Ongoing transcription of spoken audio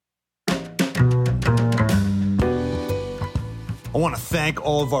I want to thank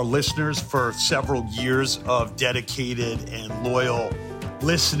all of our listeners for several years of dedicated and loyal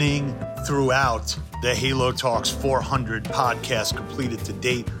listening throughout the Halo Talks 400 podcast completed to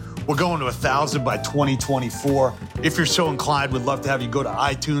date. We're going to 1,000 by 2024. If you're so inclined, we'd love to have you go to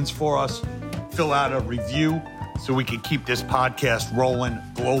iTunes for us, fill out a review so we can keep this podcast rolling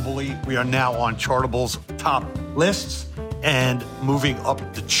globally. We are now on Chartable's top lists and moving up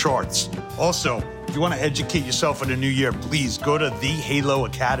the charts. Also, if you want to educate yourself in the new year, please go to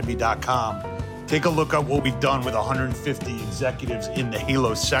thehaloacademy.com. Take a look at what we've done with 150 executives in the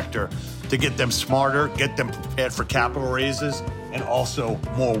Halo sector to get them smarter, get them prepared for capital raises, and also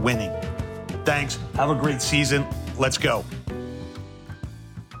more winning. Thanks. Have a great season. Let's go.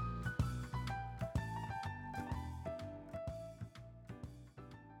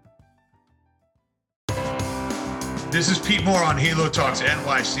 This is Pete Moore on Halo Talks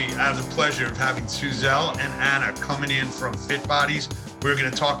NYC. I have the pleasure of having Suzelle and Anna coming in from Fit Bodies. We're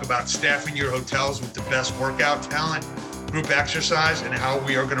going to talk about staffing your hotels with the best workout talent, group exercise, and how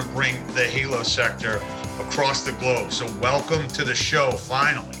we are going to bring the Halo sector across the globe. So welcome to the show,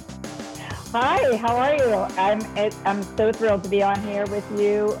 finally. Hi, how are you? I'm so thrilled to be on here with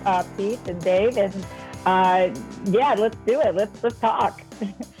you, Pete and Dave. And let's do it. Let's talk.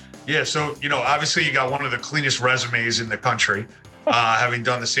 Yeah, so, obviously you got one of the cleanest resumes in the country, having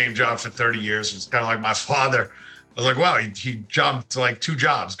done the same job for 30 years. It's kind of like my father. I was like, wow, he jumped like 2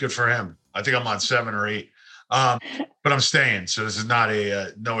 jobs. Good for him. I think I'm on 7 or 8, but I'm staying. So this is not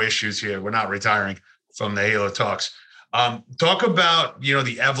no issues here. We're not retiring from the Halo Talks. Talk about,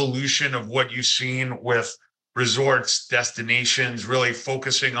 the evolution of what you've seen with resorts, destinations, really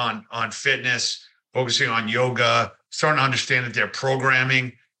focusing on fitness, focusing on yoga, starting to understand that their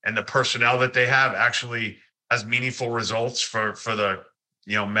programming and the personnel that they have actually has meaningful results for the,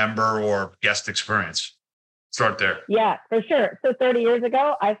 member or guest experience. Start there. Yeah, for sure. So 30 years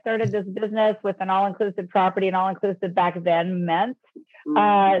ago, I started this business with an all-inclusive property, and all-inclusive back then meant 3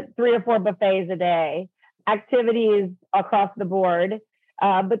 or 4 buffets a day, activities across the board.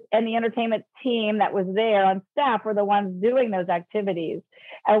 And the entertainment team that was there on staff were the ones doing those activities.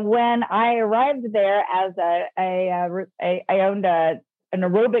 And when I arrived there as I owned an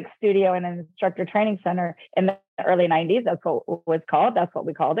aerobic studio and an instructor training center in the early 90s. That's what it was called. That's what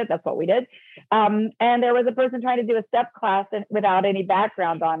we called it. That's what we did. And there was a person trying to do a step class without any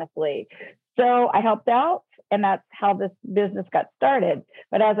background, honestly. So I helped out, and that's how this business got started.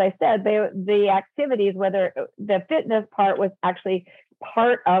 But as I said, the activities, whether the fitness part was actually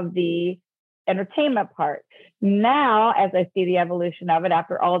part of the entertainment part. Now, as I see the evolution of it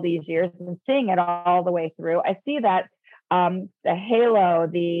after all these years and seeing it all the way through, I see that the Halo,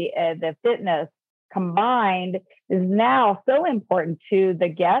 the fitness combined is now so important to the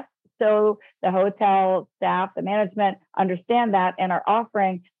guests. So the hotel staff, the management understand that and are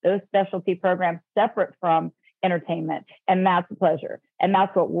offering those specialty programs separate from entertainment. And that's a pleasure. And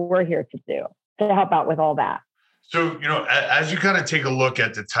that's what we're here to do, to help out with all that. So, as you kind of take a look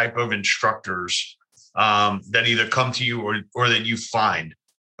at the type of instructors that either come to you or that you find,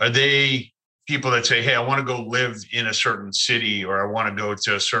 are they people that say, hey, I want to go live in a certain city, or I want to go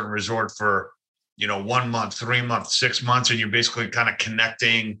to a certain resort for, 1 month, 3 months, 6 months, and you're basically kind of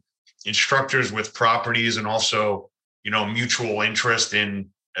connecting instructors with properties and also, mutual interest in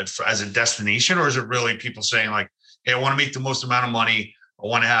as a destination? Or is it really people saying like, hey, I want to make the most amount of money. I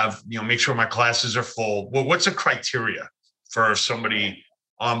want to have, make sure my classes are full. Well, what's the criteria for somebody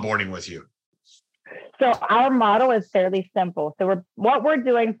onboarding with you? So our model is fairly simple. So what we're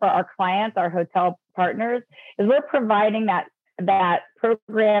doing for our clients, our hotel partners, is we're providing that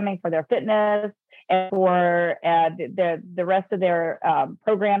programming for their fitness and for the rest of their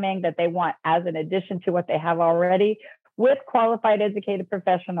programming that they want as an addition to what they have already, with qualified educated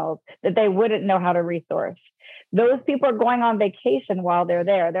professionals that they wouldn't know how to resource. Those people are going on vacation while they're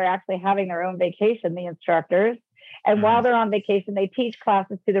there. They're actually having their own vacation, the instructors. And while they're on vacation, they teach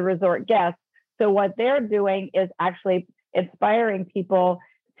classes to the resort guests. So what they're doing is actually inspiring people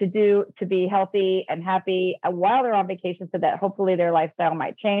to be healthy and happy while they're on vacation, so that hopefully their lifestyle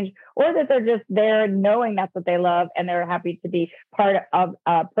might change, or that they're just there knowing that's what they love and they're happy to be part of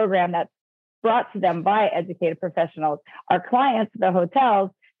a program that's brought to them by educated professionals. Our clients, the hotels,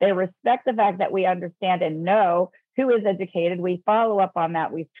 they respect the fact that we understand and know who is educated. We follow up on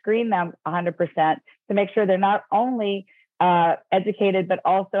that. We screen them 100% to make sure they're not only educated, but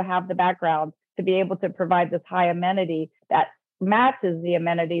also have the background to be able to provide this high amenity that matches the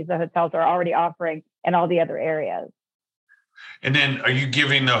amenities the hotels are already offering in all the other areas. And then are you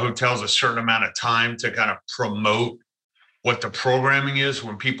giving the hotels a certain amount of time to kind of promote what the programming is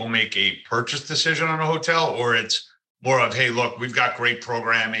when people make a purchase decision on a hotel, or it's more of, hey, look, we've got great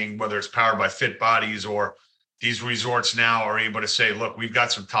programming, whether it's powered by Fit Bodies or these resorts now are able to say, look, we've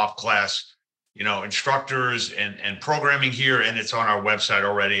got some top class, instructors and programming here, and it's on our website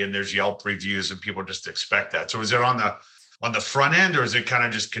already, and there's Yelp reviews, and people just expect that. So is it on the front end, or is it kind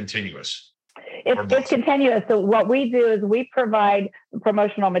of just continuous? It's continuous. So what we do is we provide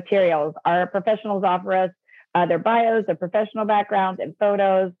promotional materials. Our professionals offer us their bios, their professional backgrounds, and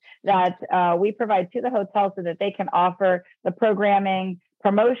photos that we provide to the hotel so that they can offer the programming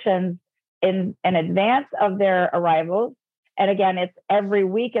promotions in advance of their arrivals. And again, it's every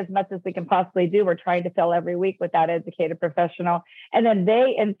week as much as we can possibly do. We're trying to fill every week with that educated professional. And then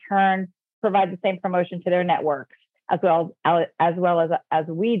they, in turn, provide the same promotion to their networks as well as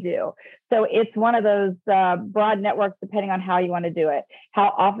we do. So it's one of those broad networks, depending on how you want to do it.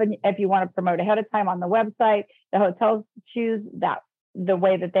 How often, if you want to promote ahead of time on the website, the hotels choose the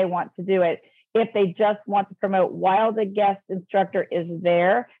way that they want to do it. If they just want to promote while the guest instructor is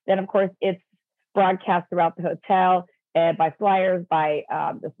there, then of course it's broadcast throughout the hotel by flyers, by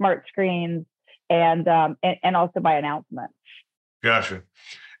the smart screens, and also by announcements. Gotcha.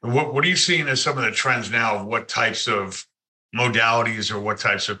 What are you seeing as some of the trends now of what types of modalities or what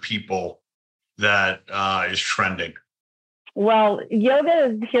types of people that is trending? Well, yoga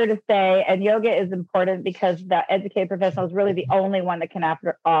is here to stay, and yoga is important because the educated professional is really the only one that can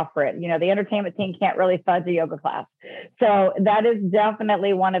offer it. The entertainment team can't really fudge a yoga class. So that is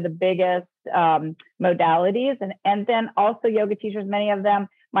definitely one of the biggest modalities. And then also yoga teachers, many of them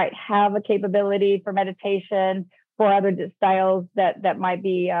might have a capability for meditation, for other styles that might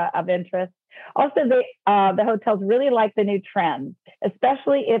be of interest. Also, the hotels really like the new trends,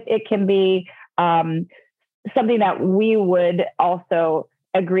 especially if it can be something that we would also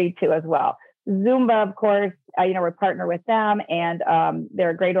agree to as well. Zumba, of course, we partner with them, and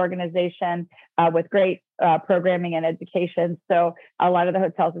they're a great organization with great programming and education. So a lot of the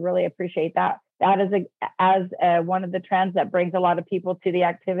hotels really appreciate that. That is one of the trends that brings a lot of people to the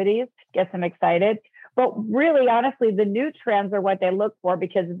activities, gets them excited. But really, honestly, the new trends are what they look for,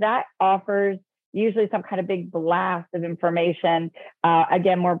 because that offers usually some kind of big blast of information,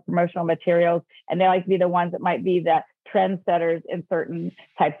 again, more promotional materials, and they like to be the ones that might be the trendsetters in certain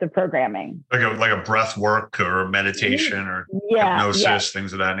types of programming. Like a breath work or meditation or hypnosis,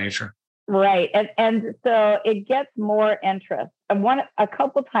 things of that nature. Right. And so it gets more interest. And a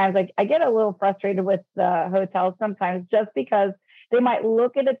couple times, I get a little frustrated with the hotels sometimes, just because they might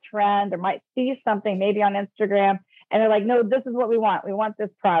look at a trend or might see something maybe on Instagram, and they're like, no, this is what we want. We want this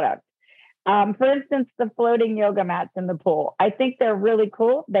product. For instance, the floating yoga mats in the pool. I think they're really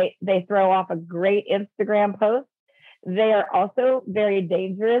cool. They throw off a great Instagram post. They are also very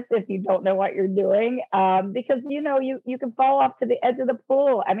dangerous if you don't know what you're doing, because you can fall off to the edge of the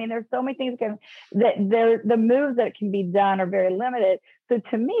pool. I mean, there's so many things the moves that can be done are very limited. So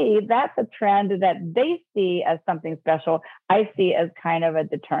to me, that's a trend that they see as something special. I see as kind of a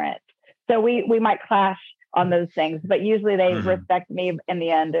deterrent. So we might clash on those things, but usually they respect me in the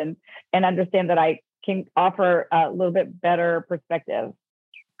end and understand that I can offer a little bit better perspective.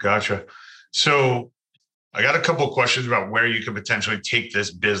 Gotcha. So I got a couple of questions about where you could potentially take this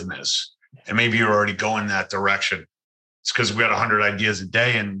business, and maybe you're already going that direction. It's because we got 100 ideas a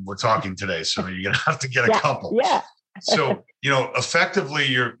day and we're talking today. So you're going to have to get a couple. Yeah. So, effectively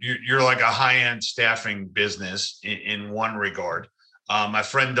you're like a high-end staffing business in one regard. My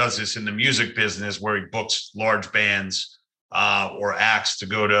friend does this in the music business, where he books large bands or acts to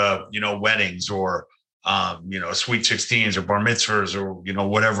go to, weddings or, sweet 16s or bar mitzvahs or,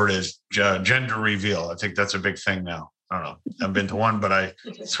 whatever it is, gender reveal. I think that's a big thing now. I don't know. I've been to one, but I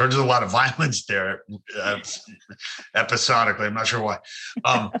heard there's a lot of violence there episodically. I'm not sure why.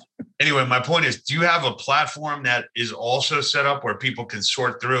 Anyway, my point is, do you have a platform that is also set up where people can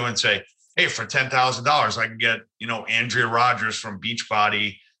sort through and say, hey, for $10,000, I can get, Andrea Rogers from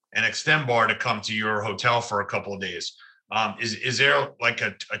Beachbody and Extend Bar to come to your hotel for a couple of days? Is there like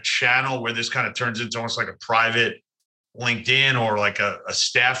a channel where this kind of turns into almost like a private LinkedIn or like a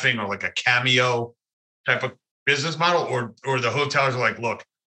staffing or like a Cameo type of business model? Or the hotels are like, look,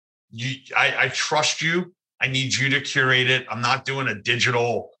 I trust you. I need you to curate it. I'm not doing a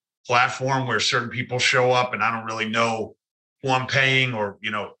digital platform where certain people show up and I don't really know who I'm paying, or,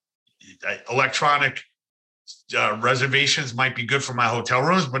 electronic reservations might be good for my hotel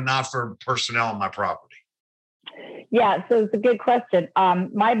rooms, but not for personnel on my property. Yeah, so it's a good question.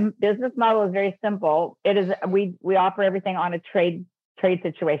 My business model is very simple. It is we offer everything on a trade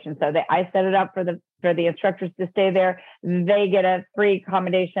situation. So I set it up for the instructors to stay there. They get a free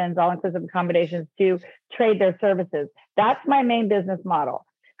accommodations, all-inclusive accommodations to trade their services. That's my main business model.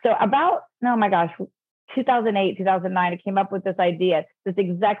 So about, 2008, 2009, I came up with this idea. That's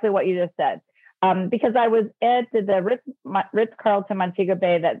exactly what you just said. Because I was at the Ritz-Carlton Montego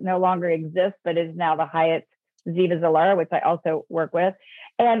Bay that no longer exists, but is now the Hyatt Ziva Zilara, which I also work with.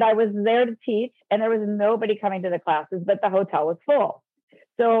 And I was there to teach, and there was nobody coming to the classes, but the hotel was full.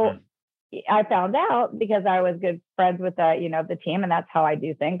 So I found out, because I was good friends with the team, and that's how I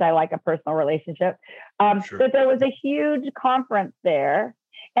do things. I like a personal relationship. That there was a huge conference there,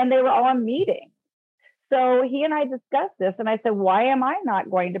 and they were all meeting. So he and I discussed this, and I said, why am I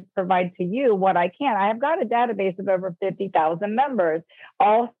not going to provide to you what I can? I have got a database of over 50,000 members,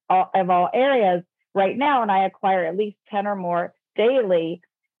 all of all areas right now, and I acquire at least 10 or more daily.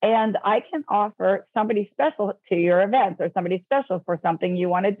 And I can offer somebody special to your events, or somebody special for something you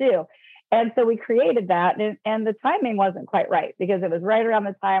want to do. And so we created that, and the timing wasn't quite right, because it was right around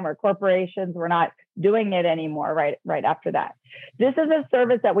the time where corporations were not doing it anymore, right after that. This is a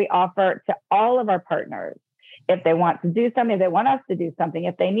service that we offer to all of our partners. If they want to do something, if they want us to do something,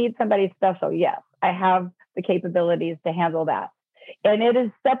 if they need somebody special, yes, I have the capabilities to handle that. And it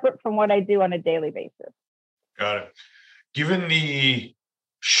is separate from what I do on a daily basis. Got it. Given the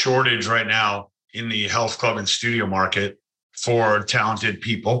shortage right now in the health club and studio market for talented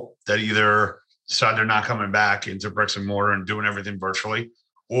people that either decide they're not coming back into bricks and mortar and doing everything virtually,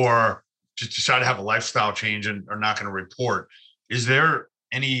 or just decide to have a lifestyle change and are not going to report, is there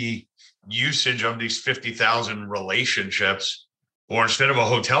any usage of these 50,000 relationships? Or instead of a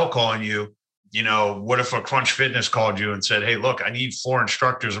hotel calling you, what if a Crunch Fitness called you and said, hey, look, I need 4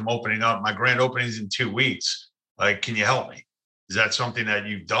 instructors. I'm opening up. My grand opening is in 2 weeks. Like, can you help me? Is that something that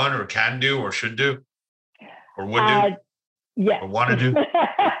you've done or can do or should do or would do? Yes. Or want to do?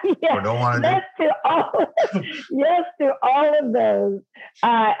 Yes. Or don't want to yes do? To all, yes to all of those.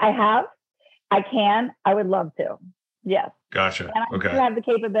 I have. I can. I would love to. Yes. Gotcha. And I do have the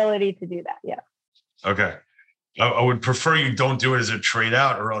capability to do that. Yes. Okay. I would prefer you don't do it as a trade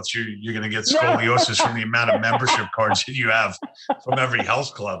out, or else you're going to get scoliosis from the amount of membership cards that you have from every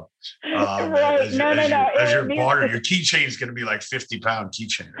health club. Right. As your barter, your keychain is going to be like 50-pound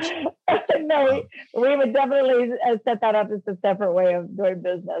keychain or something. No, we would definitely set that up as a separate way of doing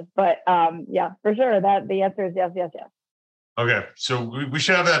business. But yeah, for sure. That the answer is yes, yes, yes. Okay. So we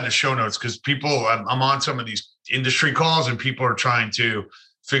should have that in the show notes, because I'm on some of these industry calls and people are trying to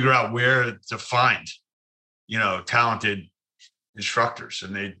figure out where to find talented instructors,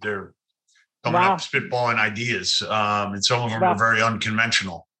 and they're coming up spitballing ideas. And some of them are very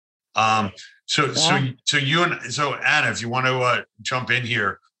unconventional. So Anna, if you want to jump in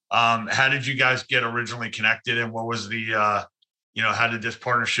here, how did you guys get originally connected, and what was the, how did this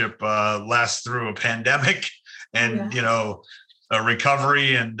partnership last through a pandemic and, a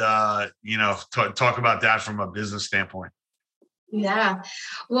recovery, and, talk about that from a business standpoint? Yeah.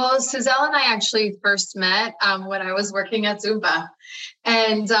 Well, Suzelle and I actually first met when I was working at Zumba.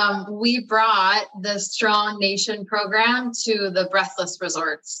 And we brought the Strong Nation program to the Breathless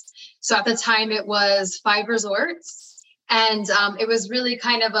resorts. So at the time, it was 5 resorts. And it was really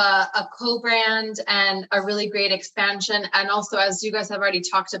kind of a co-brand and a really great expansion. And also, as you guys have already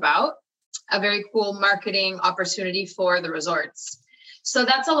talked about, a very cool marketing opportunity for the resorts. So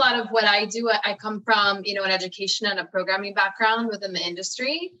that's a lot of what I do. I come from, an education and a programming background within the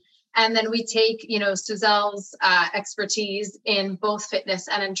industry. And then we take, Suzelle's expertise in both fitness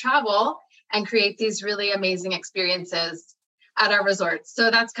and in travel and create these really amazing experiences at our resorts. So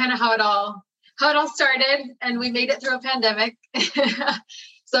that's kind of how it all started. And we made it through a pandemic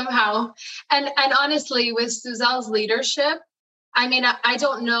somehow. And honestly, with Suzelle's leadership, I mean, I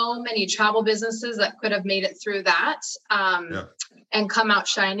don't know many travel businesses that could have made it through that. And come out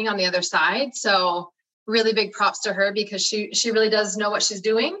shining on the other side. So really big props to her, because she really does know what she's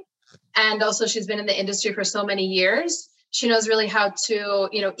doing. And also she's been in the industry for so many years. She knows really how to,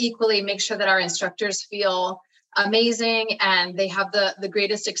 equally make sure that our instructors feel amazing and they have the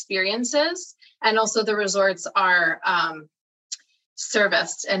greatest experiences. And also the resorts are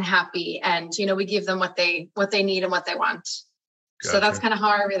serviced and happy. And, we give them what they need and what they want. Gotcha. So that's kind of how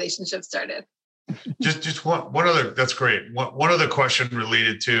our relationship started. Just one other, that's great. One other question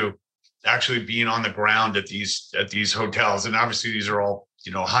related to actually being on the ground at these hotels. And obviously these are all,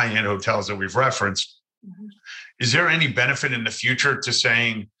 high-end hotels that we've referenced. Mm-hmm. Is there any benefit in the future to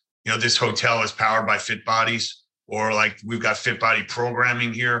saying, this hotel is powered by Fit Bodies, or like we've got Fit Body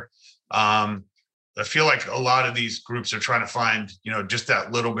programming here? I feel like a lot of these groups are trying to find, just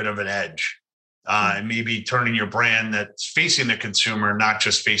that little bit of an edge, and maybe turning your brand that's facing the consumer, not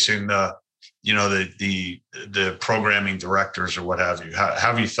just facing the programming directors or what have you. How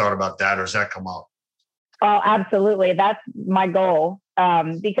have you thought about that, or has that come up? Oh, absolutely. That's my goal.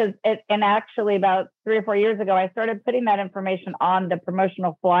 Because and actually about 3 or 4 years ago, I started putting that information on the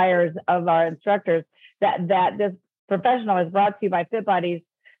promotional flyers of our instructors that this professional is brought to you by Fit Buddies,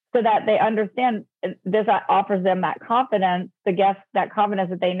 so that they understand this offers them that confidence, the guests, that confidence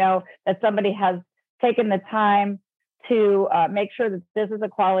that they know that somebody has taken the time to make sure that this is a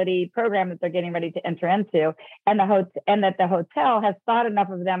quality program that they're getting ready to enter into, and that the hotel has thought enough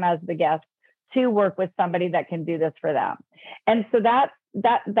of them as the guests to work with somebody that can do this for them. And so that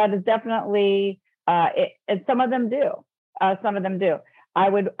is definitely, and some of them do. Some of them do. I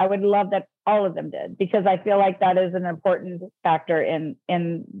would love that all of them did, because I feel like that is an important factor in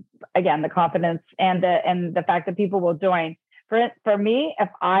again, the confidence and the fact that people will join. For me, if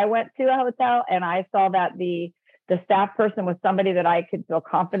I went to a hotel and I saw that the staff person was somebody that I could feel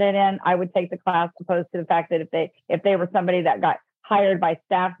confident in, I would take the class, opposed to the fact that if they were somebody that got hired by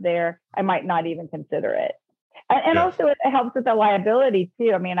staff there, I might not even consider it. And also it helps with the liability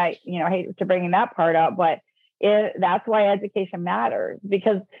too. I mean, I hate to bring that part up, but that's why education matters,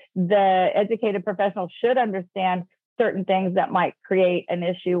 because the educated professional should understand certain things that might create an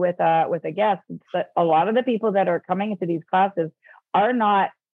issue with a guest. But a lot of the people that are coming into these classes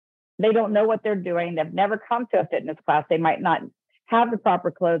they don't know what they're doing. They've never come to a fitness class. They might not have the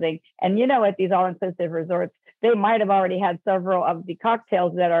proper clothing. And at these all-inclusive resorts, they might have already had several of the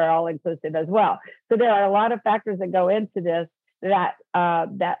cocktails that are all-inclusive as well. So there are a lot of factors that go into this that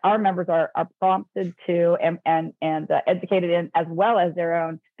our members are prompted to and educated in, as well as their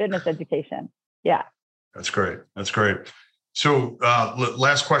own fitness education. Yeah. That's great. So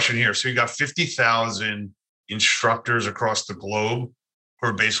last question here. So you got 50,000 instructors across the globe who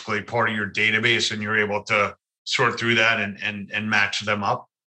are basically part of your database, and you're able to sort through that and match them up.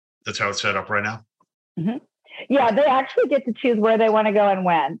 That's how it's set up right now. Mm-hmm. Yeah, they actually get to choose where they want to go and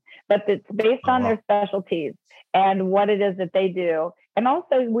when, but it's based on their specialties and what it is that they do. And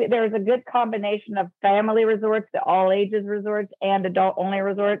also there's a good combination of family resorts, the all ages resorts, and adult only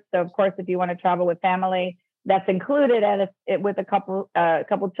resorts. So of course, if you want to travel with family, that's included with a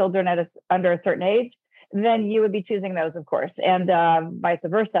couple children under a certain age, then you would be choosing those, of course, and vice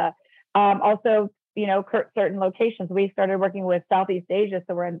versa. Also, certain locations. We started working with Southeast Asia,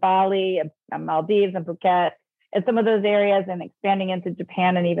 so we're in Bali and Maldives and Phuket and some of those areas, and expanding into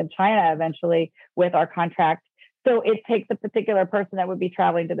Japan and even China eventually with our contract. So it takes a particular person that would be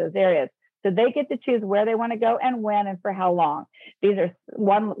traveling to those areas. So they get to choose where they want to go and when and for how long. These are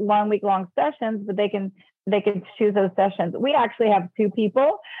 1 week long sessions, but they can choose those sessions. We actually have 2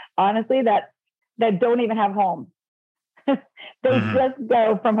 people, honestly, that don't even have homes. They just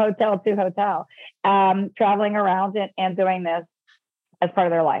go from hotel to hotel, traveling around and doing this as part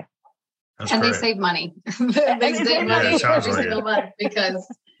of their life. That's and great. They save money. They save money every single month because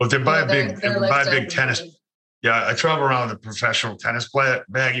they buy a big tennis. Yeah, I travel around with a professional tennis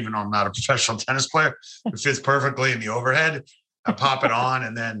bag, even though I'm not a professional tennis player. It fits perfectly in the overhead. I pop it on,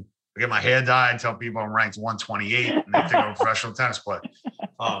 and then I get my hair dyed, tell people I'm ranked 128, and they think I'm a professional tennis player.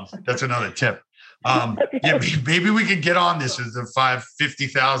 That's another tip. Maybe we could get on this as the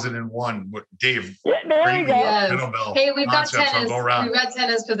 50,001. Dave, kettlebell. Hey, we've got tennis. We've got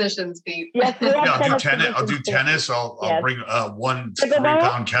tennis positions, Pete. Yes, I'll do tennis. I'll do tennis. I'll bring 1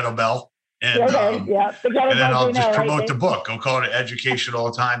 3-pound kettlebell. And then I'll just promote the book. I'll call it Education All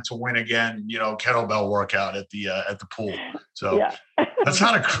the Time to Win Again, kettlebell workout at the pool. So that's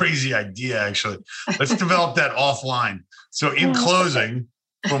not a crazy idea, actually. Let's develop that offline. So in closing,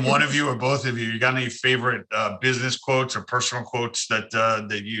 from one of you or both of you got any favorite business quotes or personal quotes that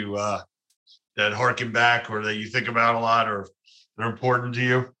you that harken back or that you think about a lot or they're important to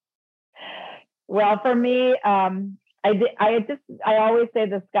you? Well, for me, I always say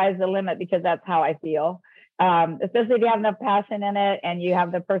the sky's the limit, because that's how I feel. Especially if you have enough passion in it and you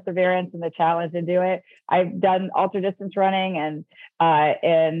have the perseverance and the challenge to do it. I've done ultra distance running and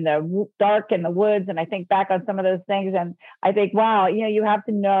in the dark in the woods, and I think back on some of those things and I think, wow, you have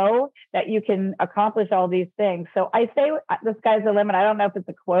to know that you can accomplish all these things. So I say the sky's the limit. I don't know if it's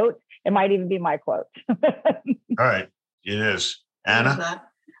a quote. It might even be my quote. All right, it is. Anna?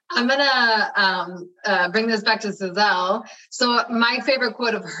 I'm going to bring this back to Suzelle. So my favorite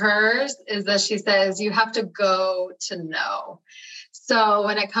quote of hers is that she says, you have to go to know. So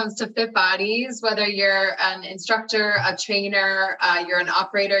when it comes to Fit Bodies, whether you're an instructor, a trainer, you're an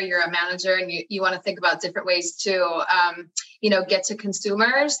operator, you're a manager, and you want to think about different ways to, get to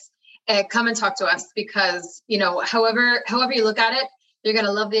consumers, come and talk to us because, however you look at it, you're going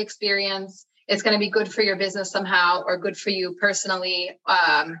to love the experience. It's going to be good for your business somehow or good for you personally.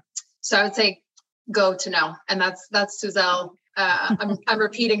 So I would say go to know. And that's Suzelle I'm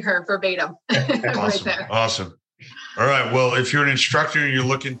repeating her verbatim right there. Awesome. All right. Well, if you're an instructor and you're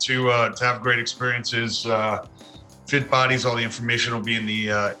looking to have great experiences, Fit Bodies, all the information will be in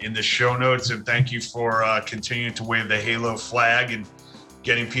the show notes. And thank you for continuing to wave the Halo flag and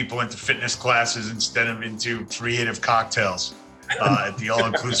getting people into fitness classes instead of into creative cocktails at the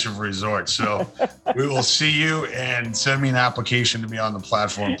all-inclusive resort. So we will see you, and send me an application to be on the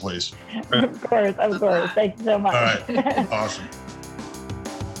platform, please. Of course. Thank you so much. All right. Awesome.